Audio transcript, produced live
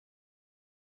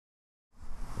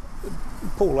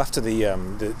Paul, after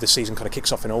the season kind of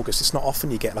kicks off in August, it's not often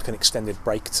you get like an extended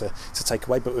break to take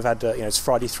away. But we've had it's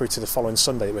Friday through to the following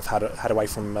Sunday that we've had away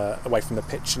from the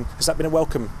pitch. And has that been a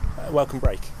welcome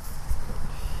break?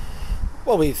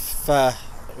 Well, we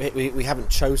haven't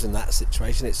chosen that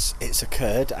situation. It's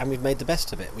occurred, and we've made the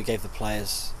best of it. We gave the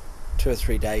players 2 or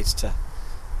 3 days to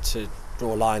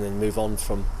draw a line and move on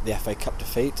from the FA Cup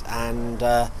defeat, and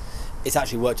it's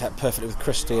actually worked out perfectly with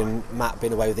Christy and Matt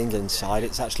being away with the England side.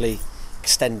 It's actually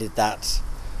extended that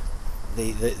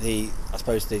the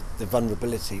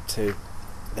vulnerability to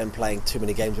them playing too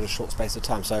many games in a short space of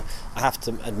time. So I have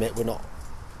to admit we're not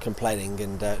complaining,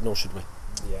 and nor should we.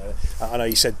 Yeah, I know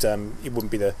you said it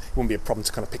wouldn't be a problem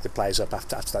to kind of pick the players up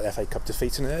after that FA Cup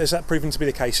defeat, and has that proven to be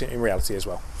the case in reality as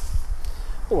well?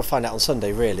 Well, we'll find out on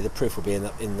Sunday. Really, the proof will be in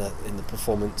the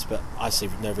performance. But I see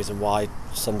no reason why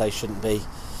Sunday shouldn't be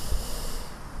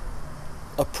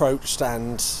approached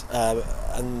and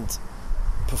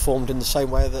performed in the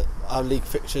same way that our league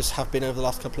fixtures have been over the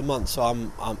last couple of months. So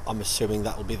I'm assuming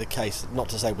that will be the case. Not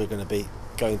to say we're going to be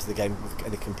going to the game with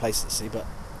any complacency, but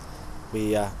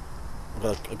we've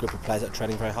got a group of players that are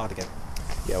training very hard again.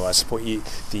 Yeah, well, I support you.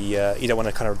 You don't want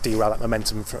to kind of derail that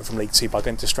momentum from League Two by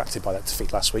getting distracted by that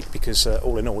defeat last week, because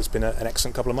all in all, it's been an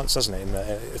excellent couple of months, hasn't it?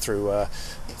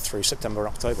 Through September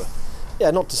and October.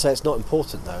 Yeah, not to say it's not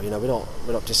important though.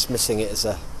 We're not dismissing it as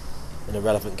an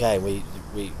irrelevant game.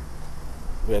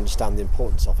 We understand the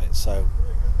importance of it. So,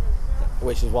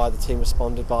 which is why the team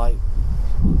responded by,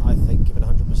 I think, giving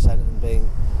 100% and being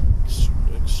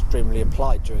extremely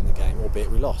applied during the game, albeit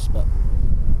we lost. But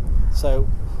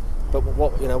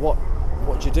what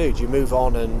do you do? Do you move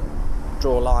on and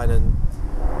draw a line and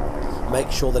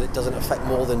make sure that it doesn't affect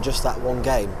more than just that one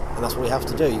game? And that's what we have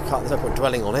to do. There's no point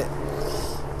dwelling on it.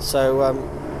 So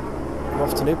we're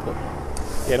off to Newport.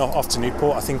 Yeah, not off to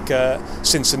Newport. I think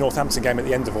since the Northampton game at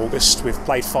the end of August, we've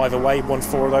played 5 away, won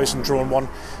 4 of those, and drawn 1. A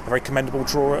very commendable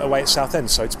draw away at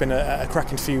Southend. So it's been a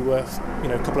cracking few,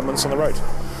 couple of months on the road.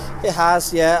 It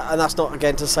has, yeah, and that's not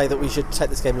again to say that we should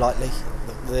take this game lightly.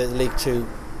 The League Two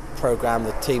programme,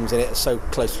 the teams in it are so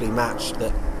closely matched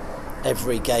that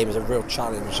every game is a real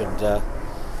challenge. And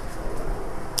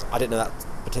I didn't know that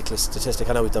particular statistic.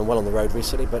 I know we've done well on the road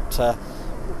recently, but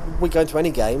we go into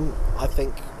any game, I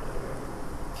think,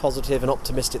 positive and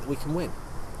optimistic that we can win,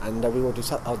 and we will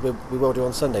do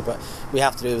on Sunday. But we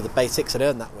have to do the basics and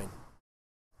earn that win.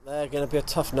 They're going to be a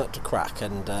tough nut to crack,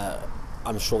 and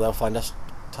I'm sure they'll find us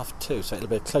tough too. So it'll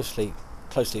be a closely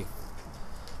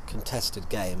contested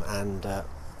game, and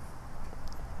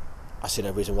I see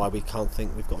no reason why we can't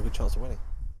think we've got a good chance of winning.